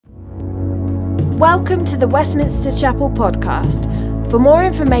Welcome to the Westminster Chapel podcast. For more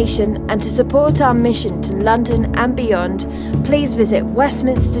information and to support our mission to London and beyond, please visit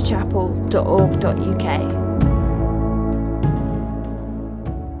westminsterchapel.org.uk.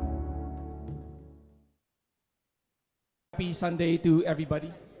 Happy Sunday to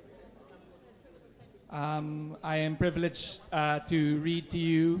everybody. I am privileged to read to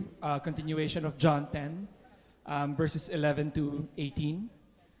you a continuation of John 10, verses 11 to 18.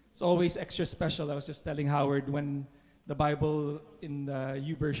 It's always extra special. I was just telling Howard when the Bible in the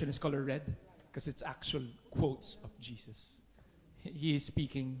YouVersion is color red because it's actual quotes of Jesus. He is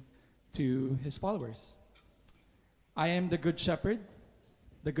speaking to his followers. I am the good shepherd.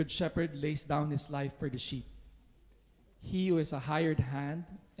 The good shepherd lays down his life for the sheep. He who is a hired hand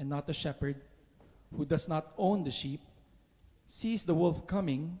and not a shepherd, who does not own the sheep, sees the wolf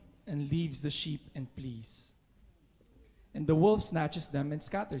coming and leaves the sheep and flees. And the wolf snatches them and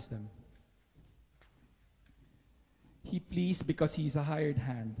scatters them. He flees because he is a hired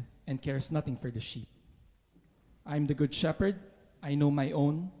hand and cares nothing for the sheep. I am the good shepherd. I know my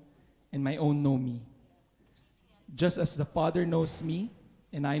own, and my own know me. Just as the Father knows me,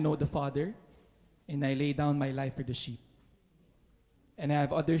 and I know the Father, and I lay down my life for the sheep. And I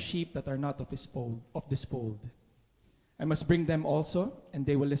have other sheep that are not of this fold. I must bring them also, and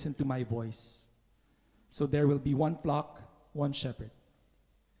they will listen to my voice. So there will be one flock, one shepherd.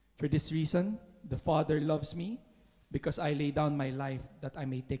 For this reason, the Father loves me, because I lay down my life that I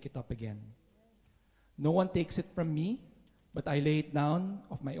may take it up again. No one takes it from me, but I lay it down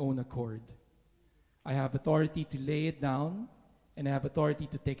of my own accord. I have authority to lay it down, and I have authority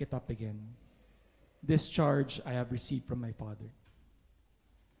to take it up again. This charge I have received from my Father.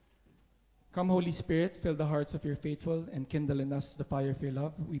 Come, Holy Spirit, fill the hearts of your faithful and kindle in us the fire of your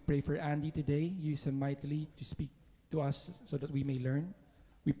love. We pray for Andy today. Use him mightily to speak to us so that we may learn.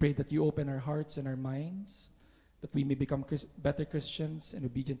 We pray that you open our hearts and our minds, that we may become better Christians and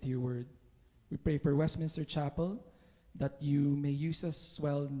obedient to your word. We pray for Westminster Chapel, that you may use us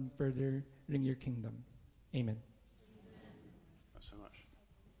well in furthering your kingdom. Amen. Thanks so much.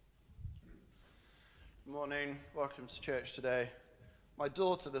 Good morning. Welcome to church today. My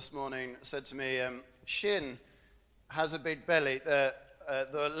daughter this morning said to me, Shin has a big belly. The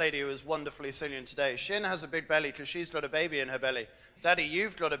lady who was wonderfully singing today, Shin has a big belly because she's got a baby in her belly. Daddy,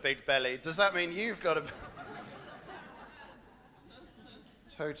 you've got a big belly. Does that mean you've got a...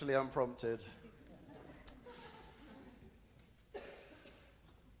 Totally unprompted.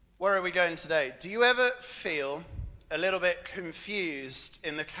 Where are we going today? Do you ever feel a little bit confused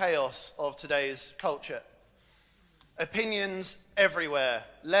in the chaos of today's culture? Opinions everywhere,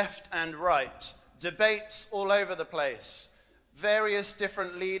 left and right, debates all over the place, various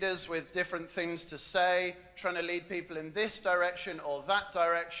different leaders with different things to say, trying to lead people in this direction or that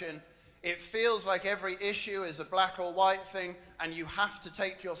direction. It feels like every issue is a black or white thing, and you have to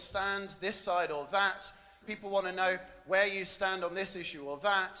take your stand this side or that. People want to know where you stand on this issue or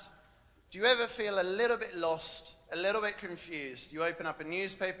that. Do you ever feel a little bit lost, a little bit confused? You open up a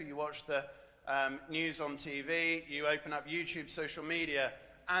newspaper, you watch the news on TV, you open up YouTube, social media,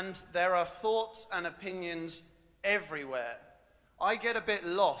 and there are thoughts and opinions everywhere. I get a bit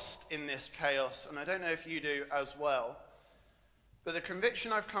lost in this chaos, and I don't know if you do as well. But the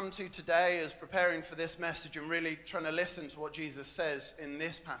conviction I've come to today as preparing for this message and really trying to listen to what Jesus says in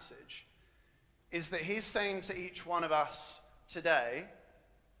this passage is that he's saying to each one of us today,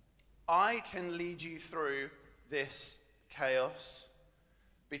 I can lead you through this chaos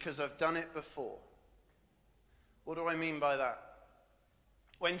because I've done it before. What do I mean by that?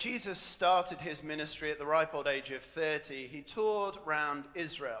 When Jesus started his ministry at the ripe old age of 30, he toured around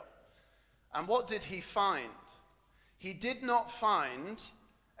Israel. And what did he find? He did not find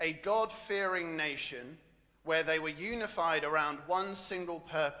a God-fearing nation where they were unified around one single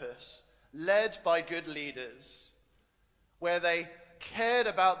purpose, led by good leaders, where they cared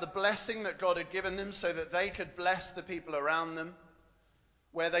about the blessing that God had given them so that they could bless the people around them,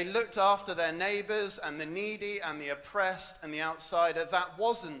 where they looked after their neighbors and the needy and the oppressed and the outsider. That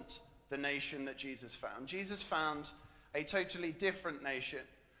wasn't the nation that Jesus found. Jesus found a totally different nation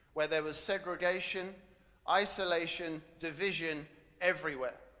where there was segregation, isolation, division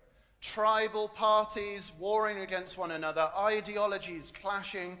everywhere. Tribal parties warring against one another, ideologies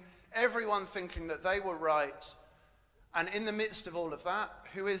clashing, everyone thinking that they were right. And in the midst of all of that,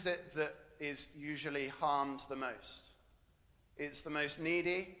 who is it that is usually harmed the most? It's the most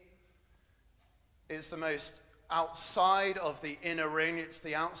needy. It's the most outside of the inner ring. It's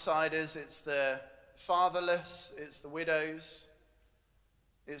the outsiders. It's the fatherless. It's the widows.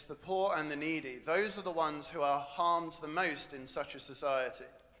 It's the poor and the needy. Those are the ones who are harmed the most in such a society.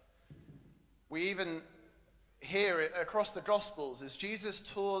 We even hear it across the Gospels as Jesus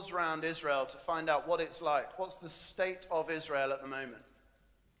tours around Israel to find out what it's like. What's the state of Israel at the moment?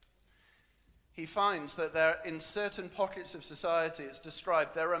 He finds that there, in certain pockets of society, it's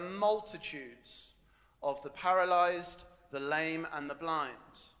described, there are multitudes of the paralyzed, the lame, and the blind.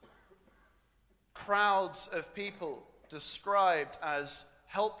 Crowds of people described as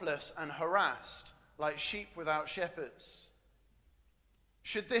helpless and harassed, like sheep without shepherds.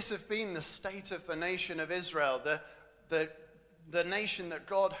 Should this have been the state of the nation of Israel, the nation that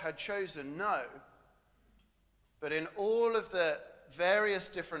God had chosen? No. But in all of the various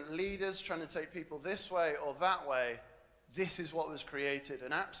different leaders trying to take people this way or that way, this is what was created,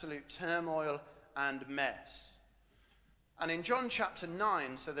 an absolute turmoil and mess. And in John chapter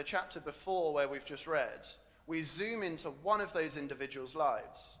 9, so the chapter before where we've just read, we zoom into one of those individuals'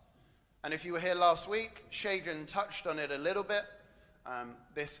 lives. And if you were here last week, Shagan touched on it a little bit.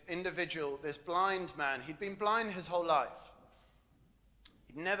 This individual, this blind man, he'd been blind his whole life.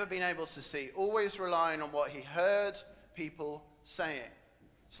 He'd never been able to see, always relying on what he heard people saying.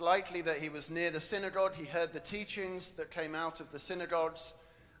 It's likely that he was near the synagogue, he heard the teachings that came out of the synagogues,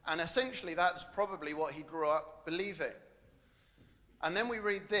 and essentially that's probably what he grew up believing. And then we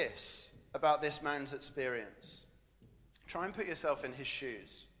read this about this man's experience. Try and put yourself in his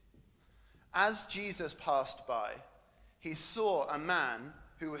shoes. As Jesus passed by, he saw a man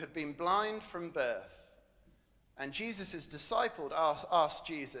who had been blind from birth. And Jesus' disciple asked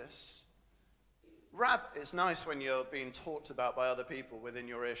Jesus, it's nice when you're being talked about by other people within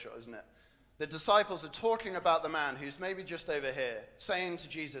your earshot, isn't it? The disciples are talking about the man who's maybe just over here, saying to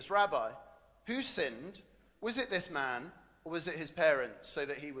Jesus, Rabbi, who sinned? Was it this man, or was it his parents, so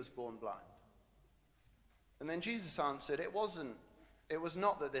that he was born blind? And then Jesus answered, it was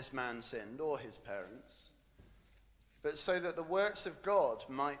not that this man sinned, or his parents, but so that the works of God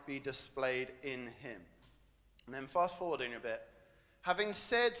might be displayed in him. And then fast forwarding a bit. Having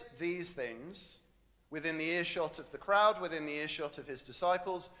said these things, within the earshot of the crowd, within the earshot of his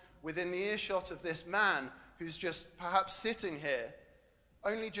disciples, within the earshot of this man who's just perhaps sitting here,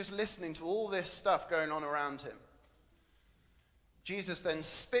 only just listening to all this stuff going on around him, Jesus then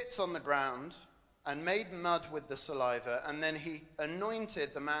spits on the ground and made mud with the saliva, and then he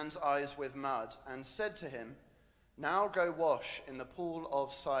anointed the man's eyes with mud and said to him, now go wash in the pool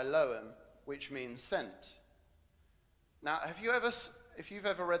of Siloam, which means sent. Now, if you've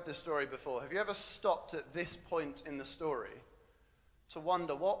ever read this story before, have you ever stopped at this point in the story to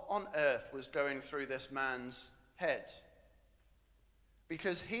wonder what on earth was going through this man's head?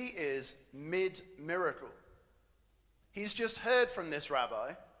 Because he is mid-miracle. He's just heard from this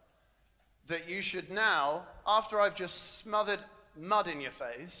rabbi that you should now, after I've just smothered mud in your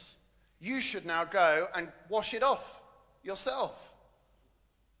face, you should now go and wash it off yourself.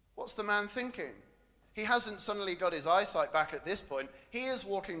 What's the man thinking? He hasn't suddenly got his eyesight back at this point. He is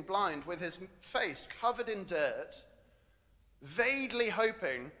walking blind with his face covered in dirt, vaguely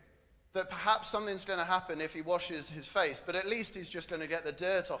hoping that perhaps something's going to happen if he washes his face, but at least he's just going to get the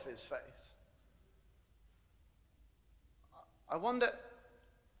dirt off his face. I wonder,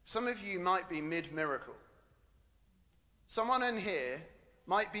 some of you might be mid-miracle. Someone in here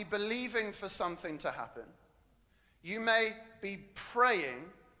might be believing for something to happen. You may be praying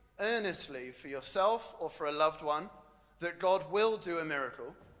earnestly for yourself or for a loved one that God will do a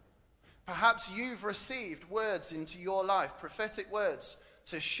miracle. Perhaps you've received words into your life, prophetic words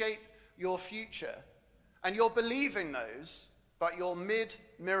to shape your future, and you're believing those, but you're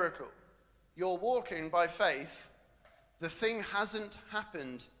mid-miracle. You're walking by faith. The thing hasn't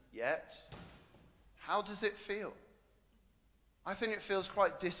happened yet. How does it feel? I think it feels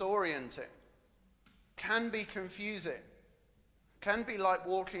quite disorienting, can be confusing, can be like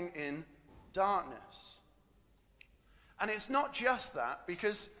walking in darkness. And it's not just that,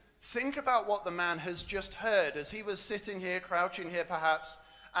 because think about what the man has just heard as he was sitting here, crouching here perhaps,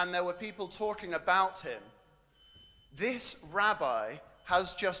 and there were people talking about him. This rabbi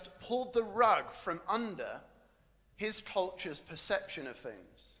has just pulled the rug from under his culture's perception of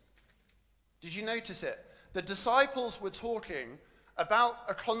things. Did you notice it? The disciples were talking about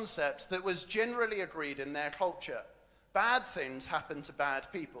a concept that was generally agreed in their culture. Bad things happen to bad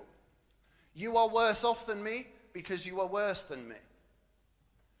people. You are worse off than me because you are worse than me.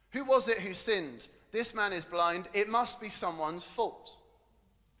 Who was it who sinned? This man is blind. It must be someone's fault.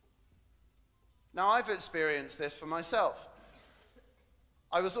 Now, I've experienced this for myself.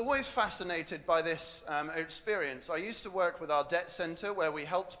 I was always fascinated by this experience. I used to work with our debt center where we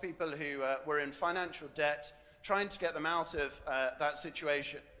helped people who were in financial debt, trying to get them out of that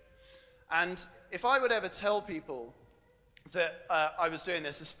situation. And if I would ever tell people that I was doing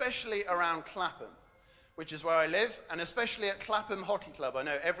this, especially around Clapham, which is where I live, and especially at Clapham Hockey Club. I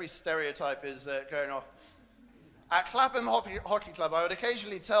know every stereotype is going off. At Clapham Hockey Club, I would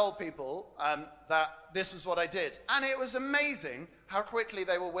occasionally tell people that this was what I did. And it was amazing how quickly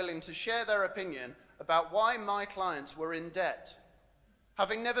they were willing to share their opinion about why my clients were in debt.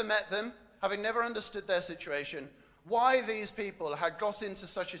 Having never met them, having never understood their situation, why these people had got into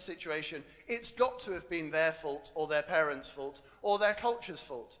such a situation, it's got to have been their fault or their parents' fault or their culture's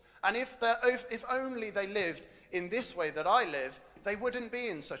fault. And if only they lived in this way that I live, they wouldn't be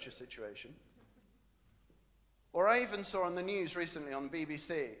in such a situation. Or I even saw on the news recently on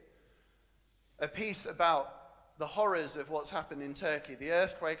BBC a piece about the horrors of what's happened in Turkey, the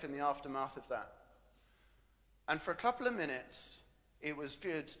earthquake and the aftermath of that. And for a couple of minutes, it was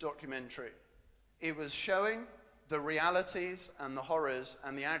good documentary. It was showing the realities and the horrors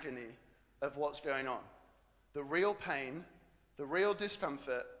and the agony of what's going on. The real pain, the real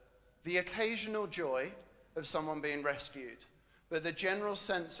discomfort, the occasional joy of someone being rescued, but the general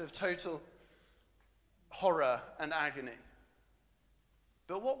sense of total horror and agony.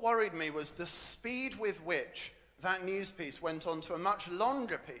 But what worried me was the speed with which that news piece went on to a much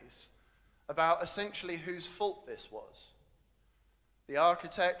longer piece about essentially whose fault this was. The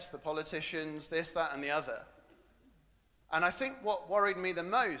architects, the politicians, this, that, and the other. And I think what worried me the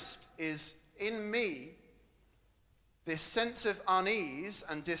most is, in me, this sense of unease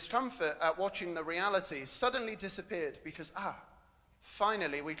and discomfort at watching the reality suddenly disappeared because,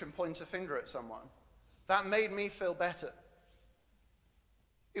 finally we can point a finger at someone. That made me feel better.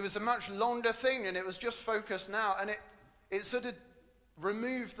 It was a much longer thing, and it was just focused now, and it sort of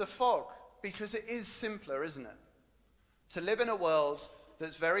removed the fog, because it is simpler, isn't it? To live in a world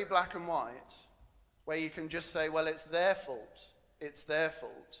that's very black and white, where you can just say, well, it's their fault. It's their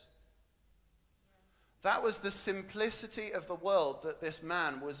fault. That was the simplicity of the world that this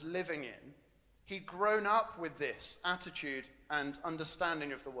man was living in. He'd grown up with this attitude and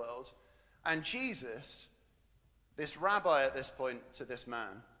understanding of the world. And Jesus, this rabbi at this point to this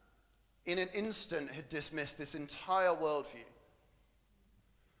man, in an instant had dismissed this entire worldview.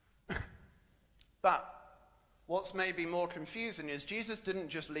 But what's maybe more confusing is Jesus didn't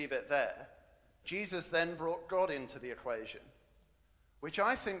just leave it there. Jesus then brought God into the equation, which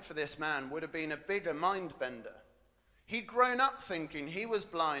I think for this man would have been a bigger mind bender. He'd grown up thinking he was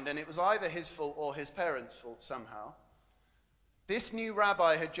blind and it was either his fault or his parents' fault somehow. This new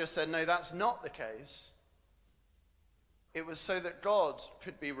rabbi had just said, no, that's not the case. It was so that God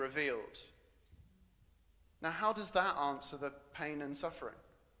could be revealed. Now, how does that answer the pain and suffering?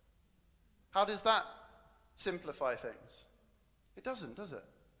 How does that simplify things? It doesn't, does it?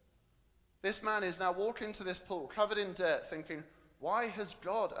 This man is now walking to this pool, covered in dirt, thinking, why has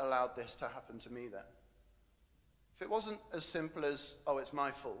God allowed this to happen to me then? If it wasn't as simple as, oh, it's my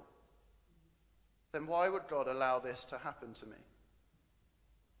fault, then why would God allow this to happen to me?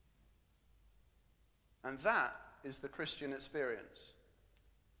 And that is the Christian experience.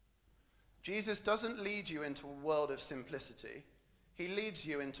 Jesus doesn't lead you into a world of simplicity. He leads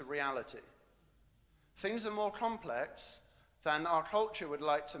you into reality. Things are more complex than our culture would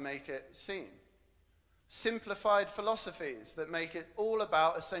like to make it seem. Simplified philosophies that make it all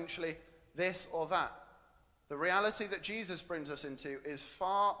about essentially this or that. The reality that Jesus brings us into is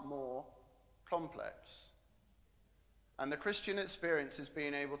far more complex. And the Christian experience is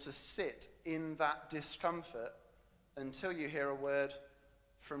being able to sit in that discomfort until you hear a word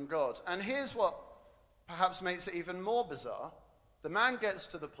from God. And here's what perhaps makes it even more bizarre. The man gets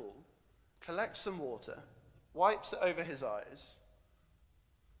to the pool, collects some water, wipes it over his eyes,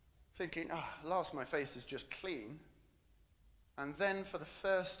 thinking, at last my face is just clean. And then for the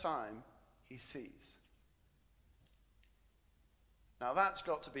first time, he sees. Now that's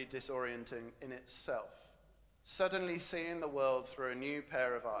got to be disorienting in itself. Suddenly seeing the world through a new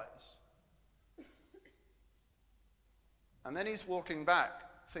pair of eyes. And then he's walking back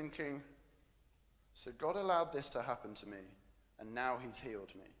thinking, so God allowed this to happen to me, and now he's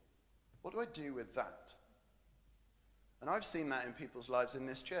healed me. What do I do with that? And I've seen that in people's lives in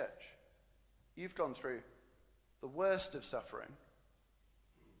this church. You've gone through the worst of suffering,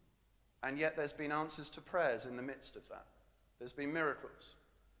 and yet there's been answers to prayers in the midst of that. There's been miracles.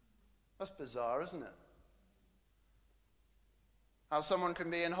 That's bizarre, isn't it? How someone can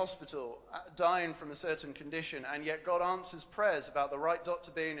be in hospital, dying from a certain condition, and yet God answers prayers about the right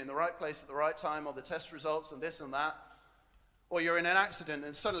doctor being in the right place at the right time, or the test results and this and that. Or you're in an accident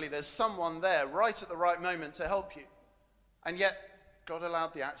and suddenly there's someone there right at the right moment to help you. And yet God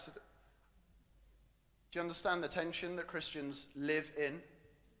allowed the accident. Do you understand the tension that Christians live in?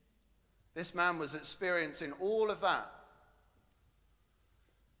 This man was experiencing all of that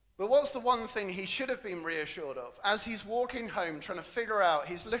But what's the one thing he should have been reassured of? As he's walking home, trying to figure out,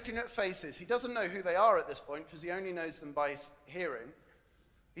 he's looking at faces. He doesn't know who they are at this point because he only knows them by hearing.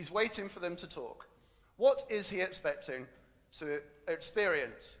 He's waiting for them to talk. What is he expecting to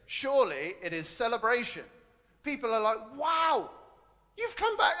experience? Surely it is celebration. People are like, wow, you've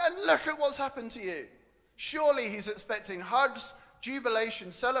come back and look at what's happened to you. Surely he's expecting hugs,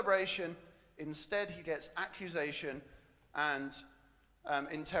 jubilation, celebration. Instead, he gets accusation and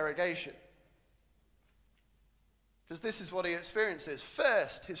interrogation. Because this is what he experiences.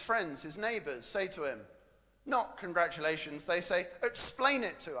 First, his friends, his neighbors say to him, not congratulations, they say, explain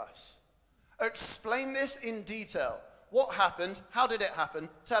it to us. Explain this in detail. What happened? How did it happen?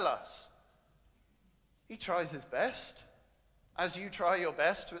 Tell us. He tries his best, as you try your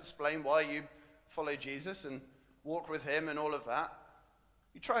best to explain why you follow Jesus and walk with him and all of that.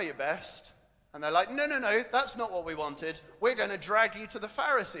 You try your best. And they're like, no, that's not what we wanted. We're going to drag you to the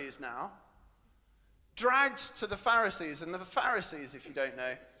Pharisees now. Dragged to the Pharisees. And the Pharisees, if you don't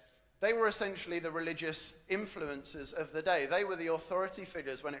know, they were essentially the religious influencers of the day. They were the authority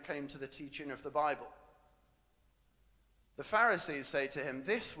figures when it came to the teaching of the Bible. The Pharisees say to him,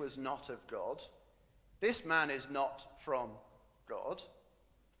 this was not of God. This man is not from God.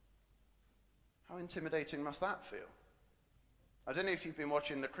 How intimidating must that feel? I don't know if you've been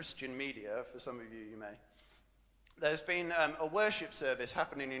watching the Christian media. For some of you, you may. There's been a worship service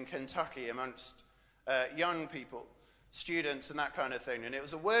happening in Kentucky amongst young people, students and that kind of thing. And it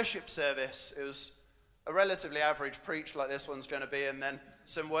was a worship service. It was a relatively average preach like this one's going to be, and then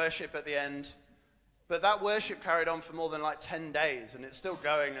some worship at the end. But that worship carried on for more than like 10 days, and it's still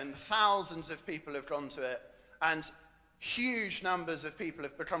going, and thousands of people have gone to it. And huge numbers of people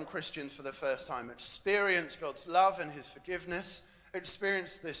have become Christians for the first time, experienced God's love and his forgiveness,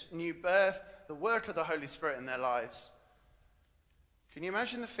 experienced this new birth, the work of the Holy Spirit in their lives. Can you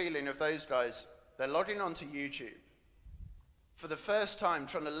imagine the feeling of those guys? They're logging onto YouTube for the first time,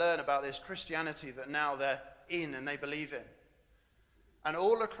 trying to learn about this Christianity that now they're in and they believe in. And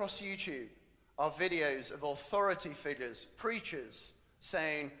all across YouTube are videos of authority figures, preachers,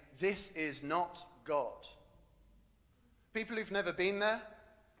 saying, this is not God. People who've never been there,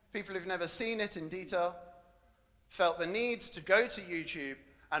 people who've never seen it in detail, felt the need to go to YouTube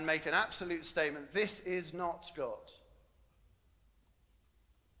and make an absolute statement, this is not God.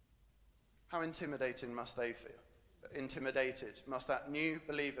 How intimidating must they feel? Intimidated must that new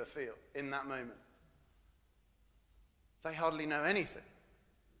believer feel in that moment? They hardly know anything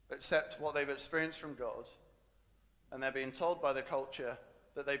except what they've experienced from God, and they're being told by the culture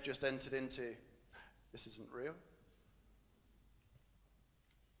that they've just entered into, this isn't real.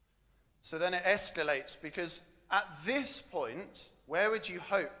 So then it escalates, because at this point, where would you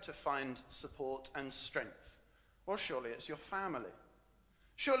hope to find support and strength? Well, surely it's your family.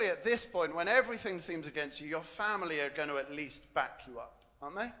 Surely at this point, when everything seems against you, your family are going to at least back you up,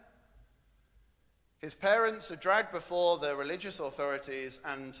 aren't they? His parents are dragged before the religious authorities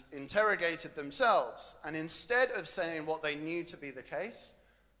and interrogated themselves. And instead of saying what they knew to be the case,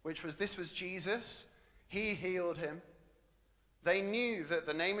 which was this was Jesus, he healed him, they knew that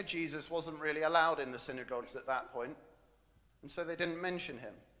the name of Jesus wasn't really allowed in the synagogues at that point, and so they didn't mention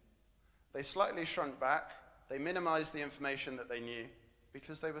him. They slightly shrunk back. They minimized the information that they knew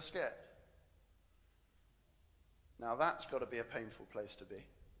because they were scared. Now that's got to be a painful place to be.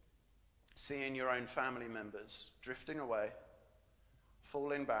 Seeing your own family members drifting away,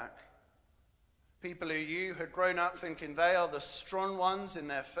 falling back. People who you had grown up thinking they are the strong ones in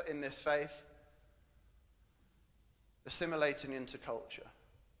this faith, assimilating into culture.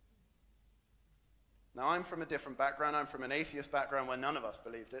 Now, I'm from a different background. I'm from an atheist background where none of us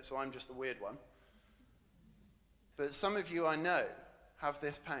believed it, so I'm just the weird one. But some of you I know have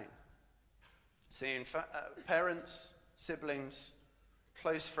this pain. Seeing parents, siblings,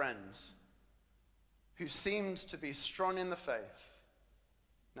 close friends who seemed to be strong in the faith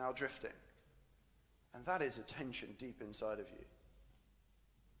now drifting. And that is a tension deep inside of you.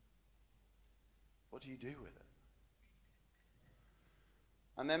 What do you do with it?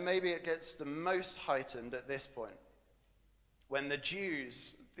 And then maybe it gets the most heightened at this point, when the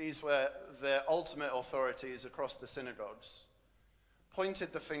Jews, these were the ultimate authorities across the synagogues,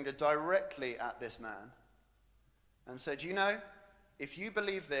 pointed the finger directly at this man and said, you know, if you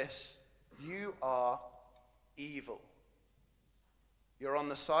believe this, you are evil. You're on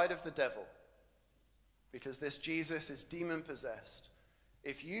the side of the devil, because this Jesus is demon-possessed.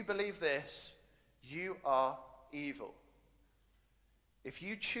 If you believe this, you are evil. If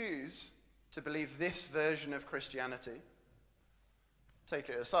you choose to believe this version of Christianity, take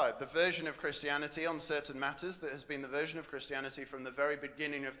it aside. The version of Christianity on certain matters that has been the version of Christianity from the very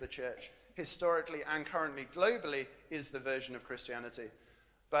beginning of the church, historically and currently globally, is the version of Christianity.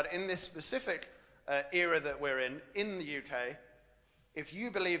 But in this specific era that we're in the UK, if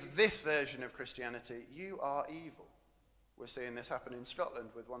you believe this version of Christianity, you are evil. We're seeing this happen in Scotland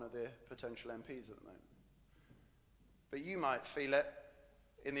with one of their potential MPs at the moment. But you might feel it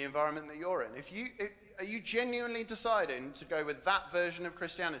in the environment that you're in. Are you genuinely deciding to go with that version of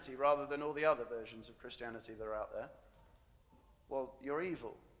Christianity rather than all the other versions of Christianity that are out there? Well, you're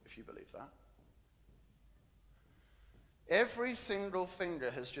evil if you believe that. Every single finger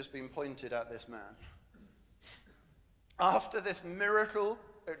has just been pointed at this man. After this miracle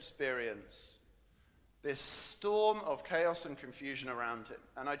experience, this storm of chaos and confusion around him,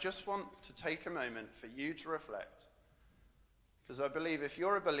 and I just want to take a moment for you to reflect, because I believe if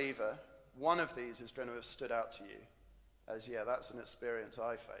you're a believer, one of these is going to have stood out to you as, yeah, that's an experience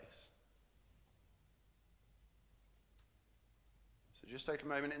I face. So just take a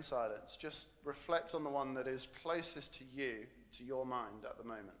moment in silence. Just reflect on the one that is closest to you, to your mind at the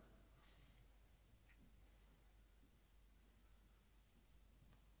moment.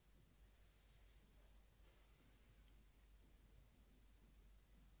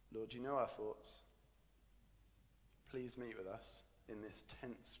 Lord, you know our thoughts. Please meet with us in this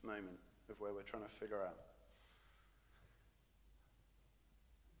tense moment of where we're trying to figure out.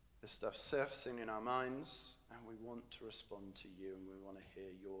 This stuff surfacing in our minds, and we want to respond to you, and we want to hear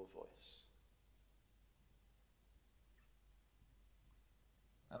your voice.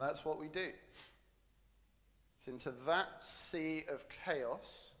 And that's what we do. It's into that sea of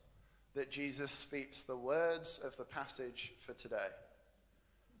chaos that Jesus speaks the words of the passage for today.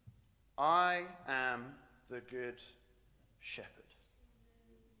 I am the good shepherd.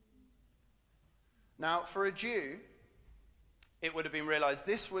 Now, for a Jew, it would have been realized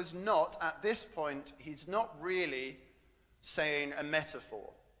this was not, at this point, he's not really saying a metaphor.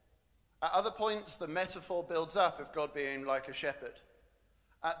 At other points, the metaphor builds up of God being like a shepherd.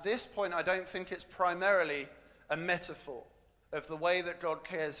 At this point, I don't think it's primarily a metaphor of the way that God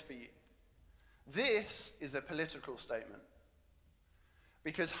cares for you. This is a political statement.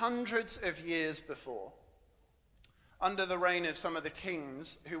 Because hundreds of years before, under the reign of some of the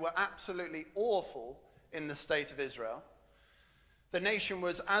kings who were absolutely awful in the state of Israel, the nation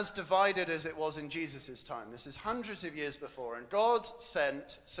was as divided as it was in Jesus' time. This is hundreds of years before, and God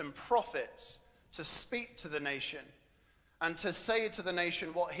sent some prophets to speak to the nation and to say to the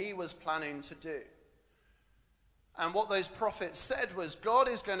nation what he was planning to do. And what those prophets said was, God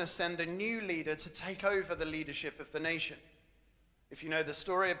is going to send a new leader to take over the leadership of the nation. If you know the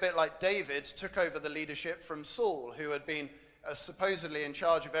story, a bit like David took over the leadership from Saul, who had been supposedly in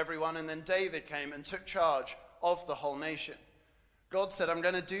charge of everyone, and then David came and took charge of the whole nation. God said, I'm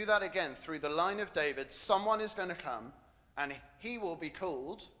going to do that again through the line of David. Someone is going to come, and he will be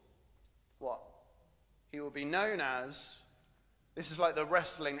called, what? He will be known as, this is like the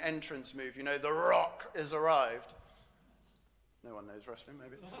wrestling entrance move, you know, The Rock has arrived. No one knows wrestling,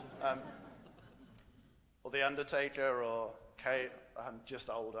 maybe. Or The Undertaker, or I'm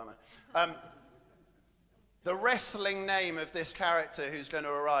just old, aren't I? The wrestling name of this character who's going to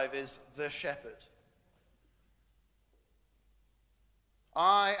arrive is the Shepherd.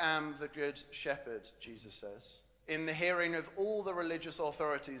 I am the good shepherd, Jesus says. In the hearing of all the religious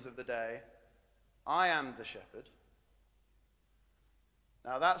authorities of the day, I am the shepherd.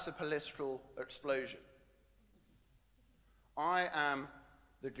 Now that's a political explosion. I am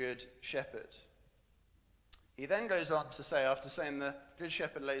the good shepherd. He then goes on to say, after saying the good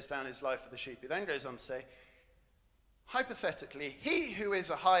shepherd lays down his life for the sheep, he then goes on to say, hypothetically, he who is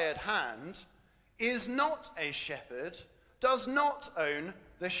a hired hand is not a shepherd, does not own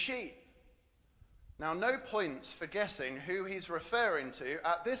the sheep. Now, no points for guessing who he's referring to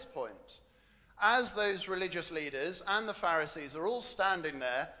at this point. As those religious leaders and the Pharisees are all standing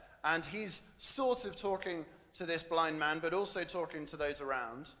there, and he's sort of talking to this blind man, but also talking to those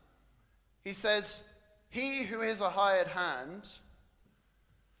around, he says, he who is a hired hand,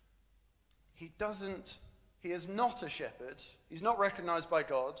 he is not a shepherd. He's not recognized by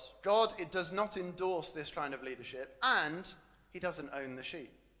God. God, it does not endorse this kind of leadership, and he doesn't own the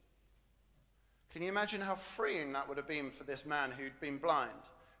sheep. Can you imagine how freeing that would have been for this man who'd been blind,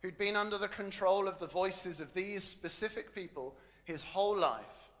 who'd been under the control of the voices of these specific people his whole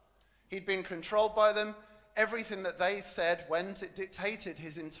life? He'd been controlled by them. Everything that they said went, it dictated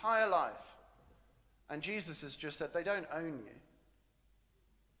his entire life. And Jesus has just said, they don't own you.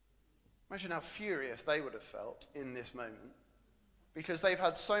 Imagine how furious they would have felt in this moment, because they've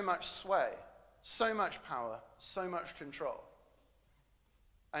had so much sway, so much power, so much control.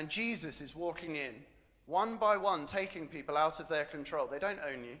 And Jesus is walking in, one by one, taking people out of their control. They don't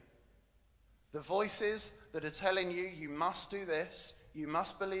own you. The voices that are telling you, you must do this, you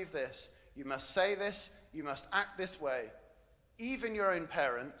must believe this, you must say this, you must act this way, even your own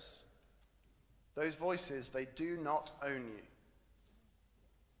parents, those voices, they do not own you.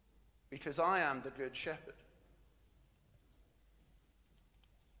 Because I am the good shepherd.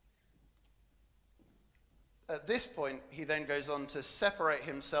 At this point, he then goes on to separate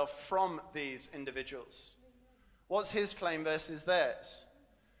himself from these individuals. What's his claim versus theirs?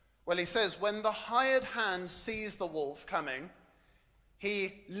 Well, he says, when the hired hand sees the wolf coming,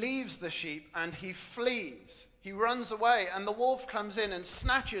 he leaves the sheep and he flees. He runs away, and the wolf comes in and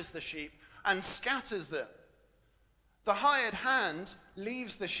snatches the sheep and scatters them. The hired hand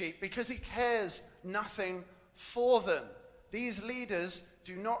leaves the sheep because he cares nothing for them. These leaders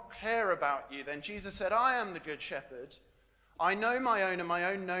do not care about you. Then Jesus said, I am the good shepherd. I know my own and my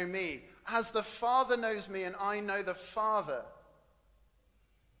own know me. As the Father knows me and I know the Father,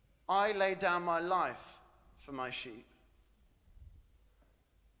 I lay down my life for my sheep.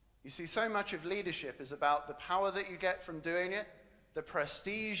 You see, so much of leadership is about the power that you get from doing it, the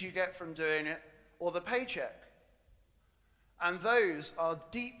prestige you get from doing it, or the paycheck. And those are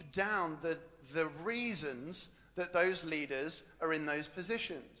deep down the reasons that those leaders are in those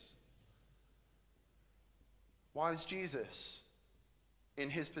positions. Why is Jesus in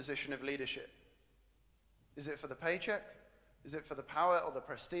his position of leadership? Is it for the paycheck? Is it for the power or the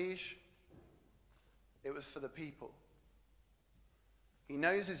prestige? It was for the people. He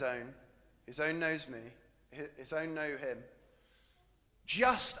knows his own knows me, his own know him,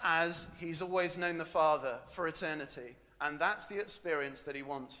 just as he's always known the Father for eternity. And that's the experience that he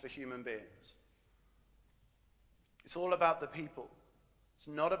wants for human beings. It's all about the people. It's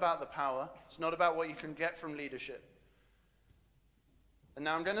not about the power. It's not about what you can get from leadership. And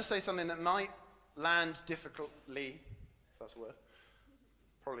now I'm going to say something that might land difficultly, if that's a word.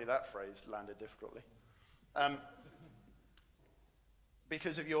 Probably that phrase landed difficultly.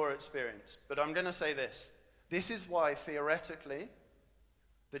 Because of your experience. But I'm going to say this. This is why, theoretically,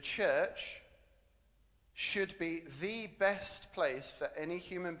 the church should be the best place for any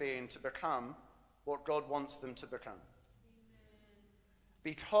human being to become what God wants them to become.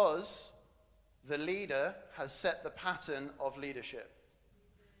 Because the leader has set the pattern of leadership.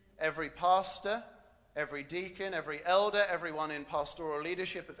 Every pastor, every deacon, every elder, everyone in pastoral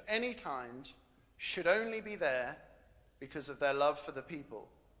leadership of any kind should only be there because of their love for the people,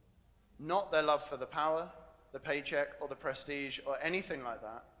 not their love for the power, the paycheck, or the prestige, or anything like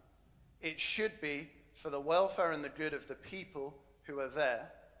that. It should be for the welfare and the good of the people who are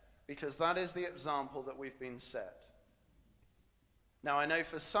there, because that is the example that we've been set. Now, I know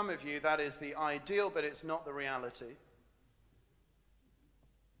for some of you that is the ideal, but it's not the reality.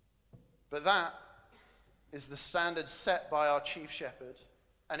 But that is the standard set by our chief shepherd,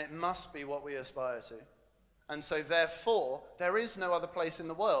 and it must be what we aspire to. And so, therefore, there is no other place in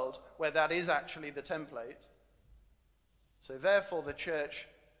the world where that is actually the template. So, therefore, the church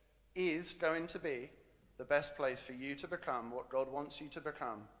is going to be the best place for you to become what God wants you to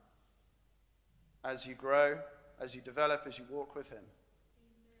become as you grow, as you develop, as you walk with him.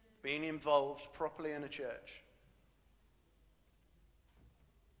 Being involved properly in a church.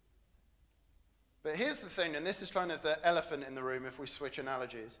 But here's the thing, and this is kind of the elephant in the room if we switch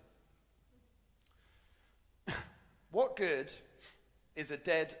analogies. What good is a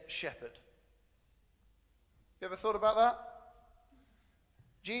dead shepherd? You ever thought about that?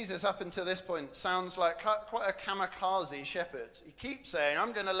 Jesus, up until this point, sounds like quite a kamikaze shepherd. He keeps saying,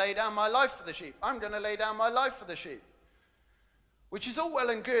 I'm going to lay down my life for the sheep. I'm going to lay down my life for the sheep. Which is all well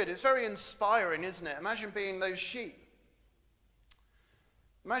and good. It's very inspiring, isn't it? Imagine being those sheep.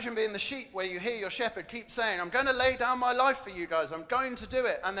 Imagine being the sheep where you hear your shepherd keep saying, I'm going to lay down my life for you guys. I'm going to do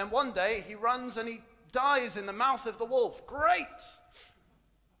it. And then one day he runs and he dies in the mouth of the wolf. Great!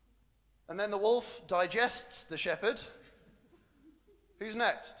 And then the wolf digests the shepherd. Who's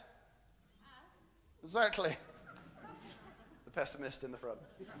next? Exactly. The pessimist in the front.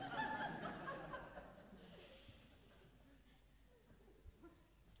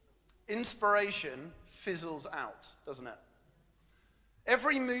 Inspiration fizzles out, doesn't it?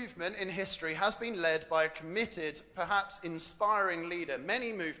 Every movement in history has been led by a committed, perhaps inspiring leader.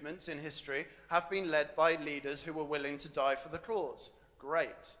 Many movements in history have been led by leaders who were willing to die for the cause.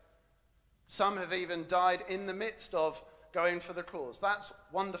 Great. Some have even died in the midst of going for the cause. That's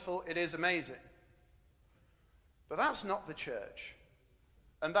wonderful. It is amazing. But that's not the church.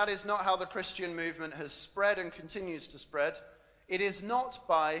 And that is not how the Christian movement has spread and continues to spread. It is not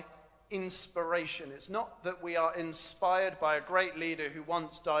by inspiration. It's not that we are inspired by a great leader who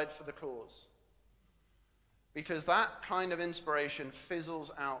once died for the cause, because that kind of inspiration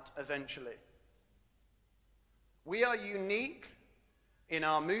fizzles out eventually. We are unique in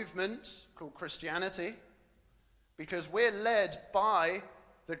our movement called Christianity because we're led by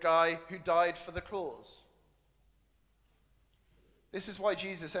the guy who died for the cause. This is why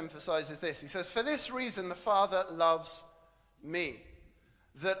Jesus emphasizes this. He says, "For this reason the Father loves me,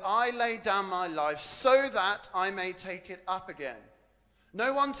 that I lay down my life so that I may take it up again.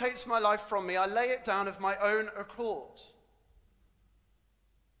 No one takes my life from me. I lay it down of my own accord.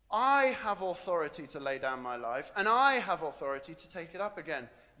 I have authority to lay down my life, and I have authority to take it up again.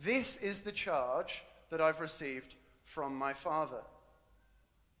 This is the charge that I've received from my Father."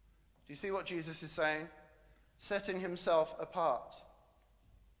 Do you see what Jesus is saying? Setting himself apart.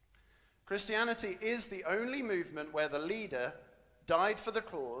 Christianity is the only movement where the leader died for the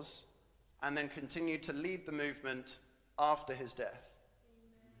cause and then continued to lead the movement after his death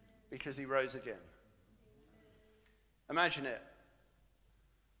because he rose again. Imagine it.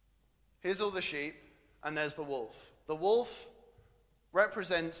 Here's all the sheep, and there's the wolf. The wolf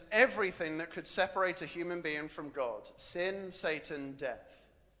represents everything that could separate a human being from God: sin, Satan, death.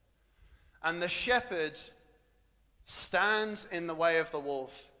 And the shepherd stands in the way of the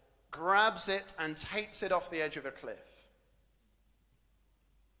wolf, grabs it and takes it off the edge of a cliff.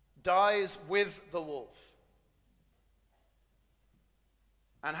 Dies with the wolf.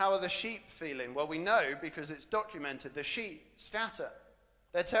 And how are the sheep feeling? Well, we know because it's documented. The sheep scatter.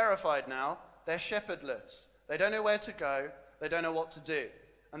 They're terrified now. They're shepherdless. They don't know where to go. They don't know what to do.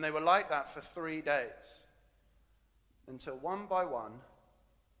 And they were like that for 3 days. Until one by one,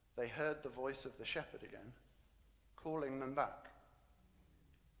 they heard the voice of the shepherd again, calling them back.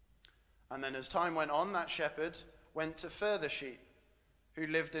 And then as time went on, that shepherd went to further sheep who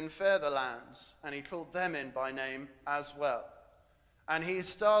lived in further lands, and he called them in by name as well. And he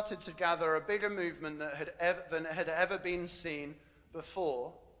started to gather a bigger movement than had ever been seen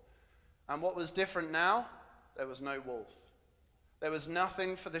before. And what was different now? There was no wolf. There was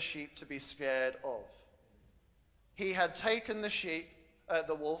nothing for the sheep to be scared of. He had taken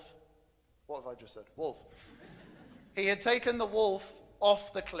the wolf. What have I just said? Wolf. He had taken the wolf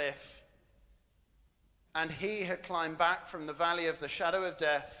off the cliff, and he had climbed back from the valley of the shadow of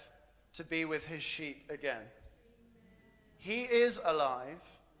death to be with his sheep again. He is alive,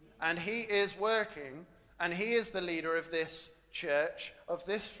 and he is working, and he is the leader of this church, of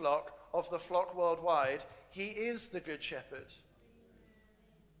this flock, of the flock worldwide. He is the good shepherd.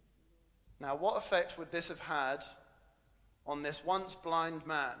 Now, what effect would this have had on this once blind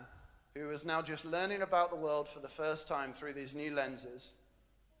man who was now just learning about the world for the first time through these new lenses?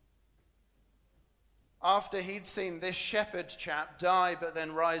 After he'd seen this shepherd chap die but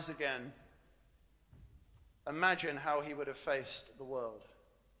then rise again, imagine how he would have faced the world.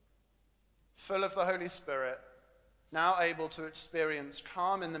 Full of the Holy Spirit, now able to experience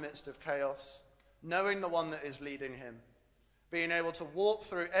calm in the midst of chaos, knowing the one that is leading him, being able to walk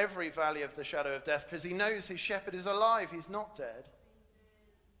through every valley of the shadow of death because he knows his shepherd is alive, he's not dead.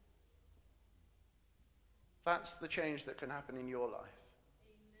 That's the change that can happen in your life.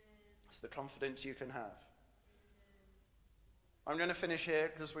 It's the confidence you can have. I'm going to finish here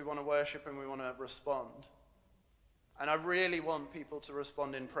because we want to worship and we want to respond. And I really want people to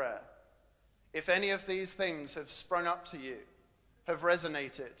respond in prayer. If any of these things have sprung up to you, have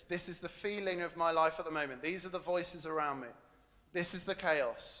resonated, this is the feeling of my life at the moment. These are the voices around me. This is the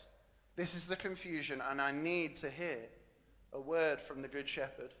chaos. This is the confusion, and I need to hear a word from the Good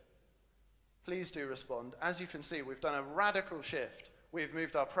Shepherd. Please do respond. As you can see, we've done a radical shift. We've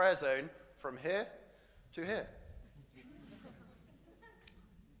moved our prayer zone from here to here.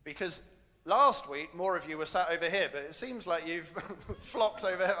 Because last week, more of you were sat over here, but it seems like you've flocked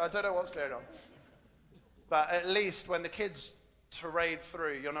over here. I don't know what's going on. But at least when the kids parade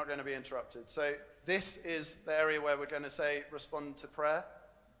through, you're not going to be interrupted. So this is the area where we're going to say, respond to prayer.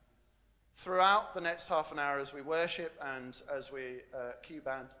 Throughout the next half an hour as we worship and as we cue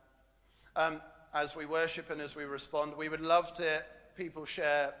band, as we worship and as we respond, we would love to people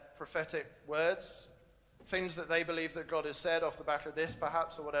share prophetic words, things that they believe that God has said off the back of this,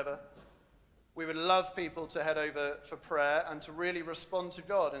 perhaps, or whatever. We would love people to head over for prayer and to really respond to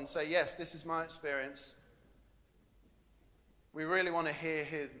God and say, yes, this is my experience. We really want to hear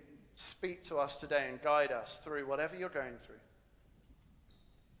him speak to us today and guide us through whatever you're going through.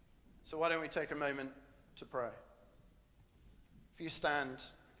 So why don't we take a moment to pray? If you stand,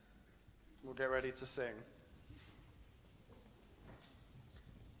 we'll get ready to sing.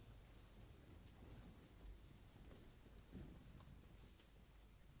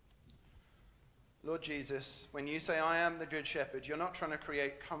 Lord Jesus, when you say, I am the good shepherd, you're not trying to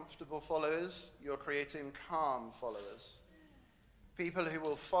create comfortable followers, you're creating calm followers. People who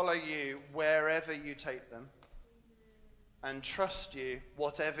will follow you wherever you take them and trust you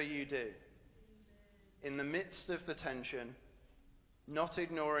whatever you do. In the midst of the tension, not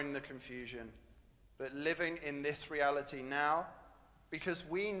ignoring the confusion, but living in this reality now, because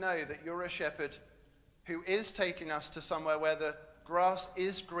we know that you're a shepherd who is taking us to somewhere where the grass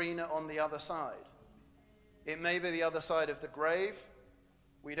is greener on the other side. It may be the other side of the grave,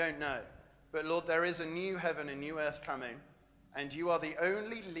 we don't know. But Lord, there is a new heaven and new earth coming, and you are the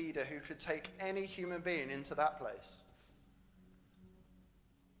only leader who could take any human being into that place.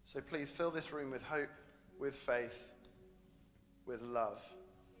 So please fill this room with hope, with faith, with love,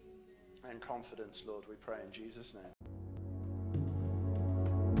 and confidence, Lord, we pray in Jesus' name.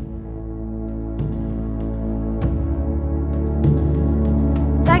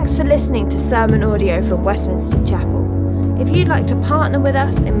 Thanks for listening to sermon audio from Westminster Chapel. If you'd like to partner with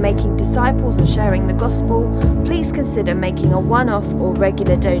us in making disciples and sharing the gospel, please consider making a one-off or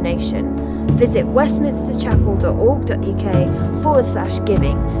regular donation. Visit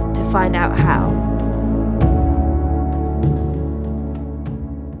westminsterchapel.org.uk/giving to find out how.